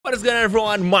What is going on,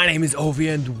 everyone? My name is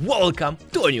Ovi and welcome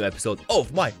to a new episode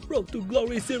of my Road to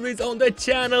Glory series on the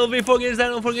channel. Before getting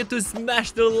started, don't forget to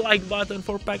smash the like button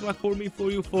for pack luck, for me,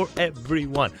 for you, for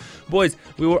everyone. Boys,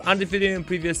 we were undefeated in the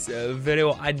previous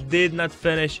video. I did not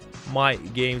finish my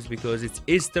games because it's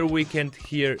Easter weekend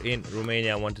here in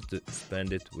Romania. I wanted to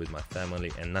spend it with my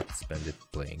family and not spend it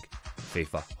playing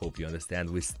FIFA. Hope you understand.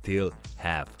 We still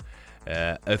have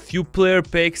a few player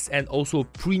picks and also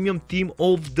premium team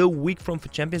of the week from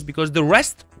Champions, because the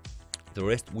rest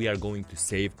we are going to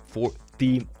save for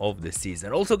team of the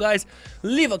season. Also, guys,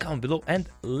 leave a comment below and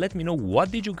let me know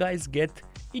what did you guys get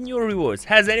in your rewards.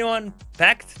 Has anyone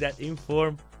packed that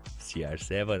inform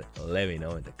CR7? Let me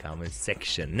know in the comment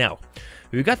section. Now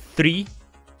we got 3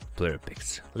 player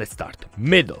picks. Let's start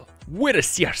middle with a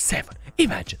CR7.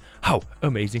 Imagine how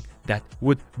amazing that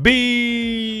would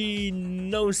be.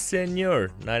 No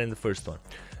senor, not in the first one.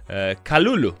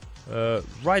 Kalulu,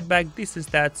 right back, decent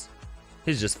stats.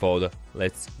 He's just fodder,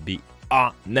 let's be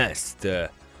honest.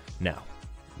 Now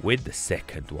with the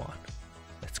second one,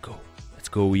 let's go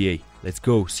EA, let's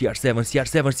go CR7,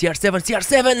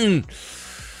 CR7.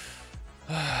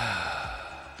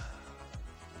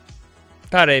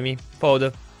 Taremi,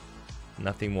 fodder,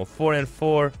 nothing more. 4 and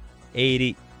 4,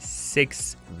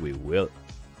 86. We will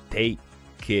take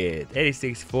it.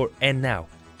 86 4, and now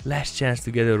last chance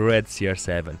to get a red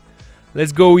CR7.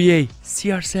 Let's go EA.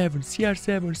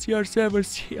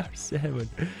 CR7.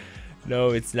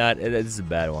 No, it's not. That's a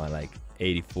bad one. Like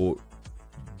 84.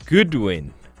 Good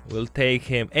win. We'll take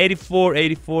him. 84,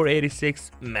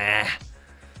 86. Meh.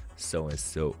 So and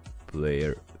so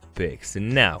player picks.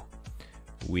 And now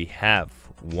we have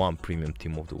one premium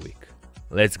team of the week.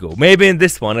 Let's go. Maybe in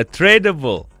this one, a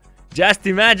tradable. Just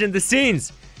imagine the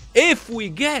scenes. If we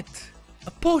get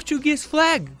a Portuguese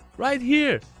flag right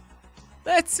here.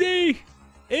 Let's see.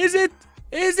 Is it?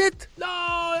 No,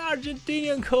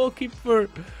 Argentinian goalkeeper.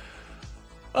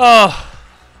 Oh,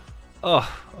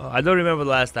 I don't remember the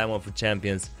last time of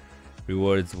Champions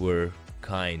rewards were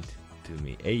kind to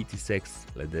me. 86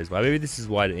 like this. Well, maybe this is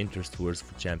why the interest towards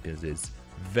for Champions is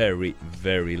very,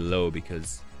 very low,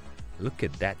 because look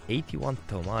at that, 81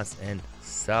 Thomas and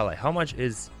Salah. How much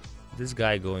is this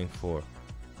guy going for?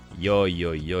 Yo,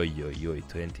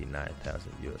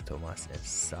 29,000 euro. Thomas and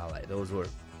Salah, those were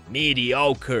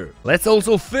mediocre. Let's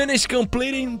also finish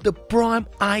completing the prime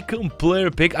icon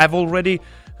player pick. I've already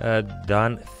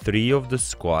done 3 of the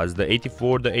squads, the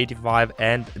 84, the 85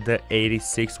 and the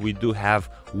 86. We do have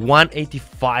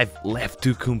 185 left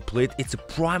to complete. It's a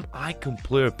prime icon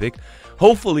player pick.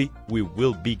 Hopefully we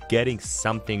will be getting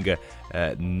something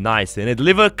nice in it.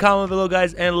 Leave a comment below,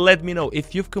 guys, and let me know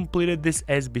if you've completed this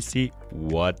SBC.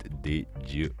 What did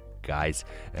you guys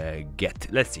get?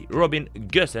 Let's see. Robin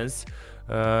Gosens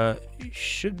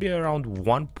should be around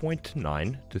 1.9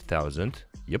 to 1,000.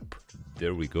 Yep,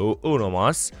 there we go. Uno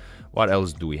mas. What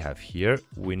else do we have here?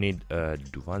 We need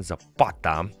Duvan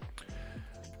Zapata.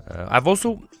 I've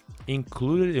also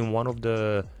included in one of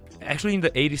the, actually in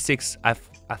the 86, I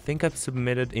think I've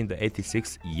submitted in the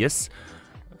 86, yes,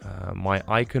 my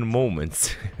icon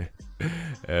moments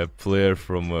player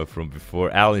from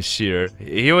before, Alan Shearer.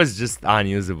 He was just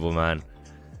unusable, man.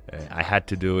 I had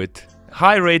to do it.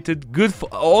 High rated, good,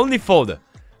 only folder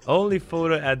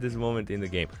at this moment in the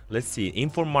game. Let's see.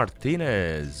 Info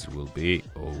Martinez will be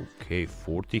okay.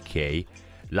 40k.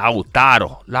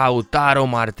 Lautaro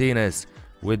Martinez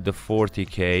with the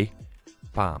 40k.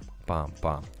 Pam.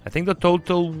 I think the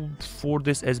total for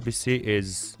this SBC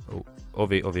is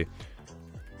Ovi.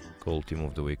 Gold team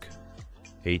of the week.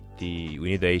 80. We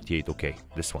need the 88. Okay,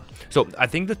 this one. So I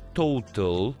think the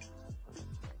total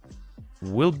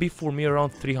will be for me around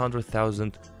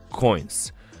 300,000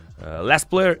 coins. Last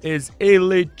player is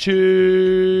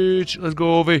Ilicic. Let's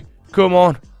go, Ovi. Come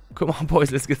on,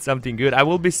 boys. Let's get something good. I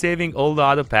will be saving all the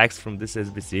other packs from this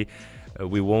SBC.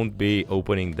 We won't be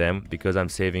opening them because I'm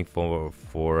saving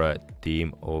for a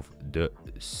team of the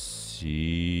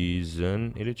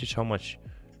season. Ilicic, how much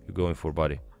you going for,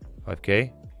 buddy?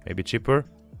 5k? Maybe cheaper?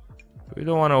 We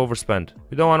don't want to overspend.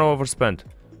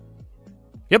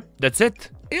 Yep, that's it.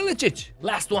 Ilicic,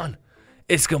 last one.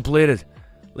 It's completed.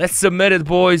 Let's submit it,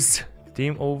 boys.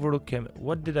 Team overlook.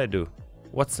 What did I do?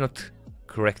 What's not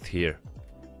correct here?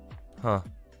 Huh?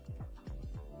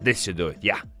 This should do it.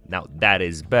 Yeah, now that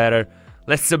is better.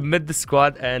 Let's submit the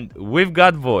squad, and we've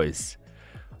got, boys,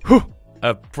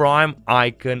 a prime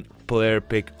icon player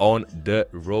pick on the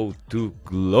Road to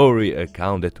Glory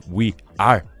account that we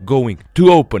are going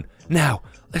to open now.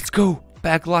 Let's go.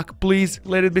 Back luck, please.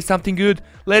 Let it be something good.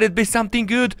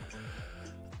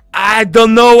 I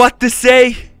don't know what to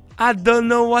say.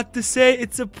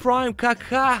 It's a prime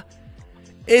Kaká.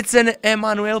 It's an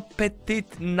Emmanuel Petit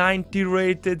 90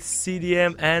 rated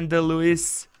CDM and the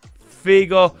Luis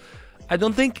Figo. I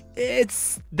don't think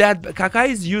it's that. Kaká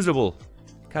is usable.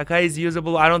 Kaká is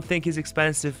usable. I don't think he's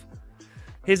expensive.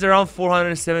 He's around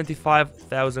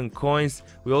 475,000 coins.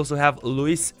 We also have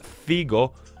Luis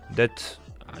Figo that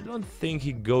I don't think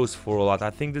he goes for a lot. I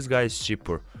think this guy is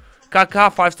cheaper.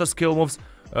 Kaká, 5-star skill moves,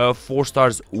 4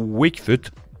 stars weak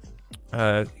foot.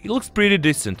 He looks pretty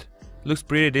decent.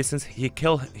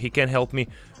 He can help me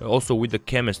also with the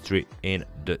chemistry in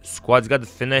the squad. He's got the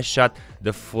finesse shot,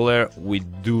 the flare. We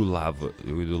do love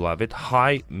it.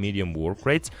 High, medium work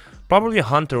rates. Probably a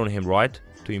hunter on him, right?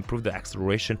 To improve the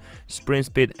acceleration, sprint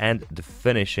speed, and the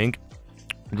finishing.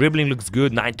 Dribbling looks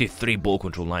good. 93 ball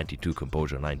control, 92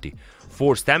 composure,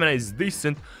 94 stamina is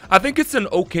decent. I think it's an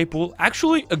okay pull.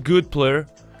 Actually, a good player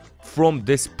from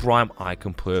this prime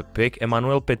icon player pick.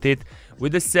 Emmanuel Petit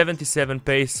with the 77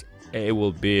 pace. It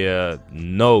will be a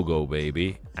no-go,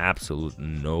 baby. Absolute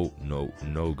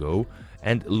no-go.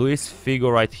 And Luis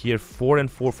Figo right here, 4 and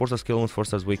 4, 4 stars skill moves, 4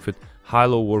 stars weak foot,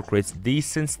 high-low work rates,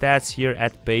 decent stats here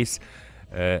at pace,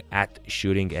 at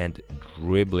shooting and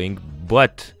dribbling.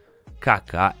 But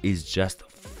Kaká is just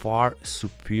far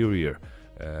superior,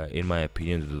 in my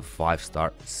opinion, to the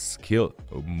 5-star skill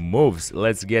moves.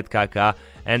 Let's get Kaká.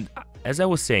 And as I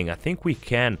was saying, I think we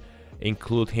can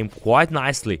include him quite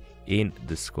nicely in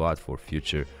the squad for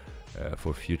future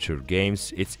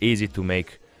games. It's easy to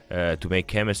make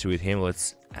chemistry with him.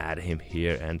 Let's add him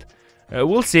here, and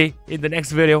we'll see in the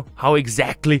next video how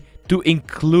exactly to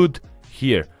include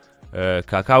here.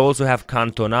 Kaká also have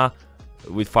Cantona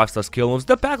with 5-star skill moves.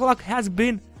 The pack luck has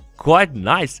been quite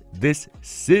nice this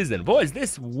season. Boys,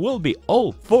 this will be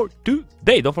all for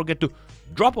today. Don't forget to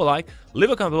drop a like, leave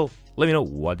a comment below. Let me know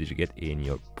what did you get in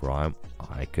your prime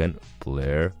icon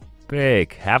player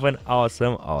pick. Have an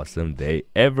awesome day,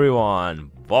 everyone.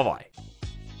 Bye bye.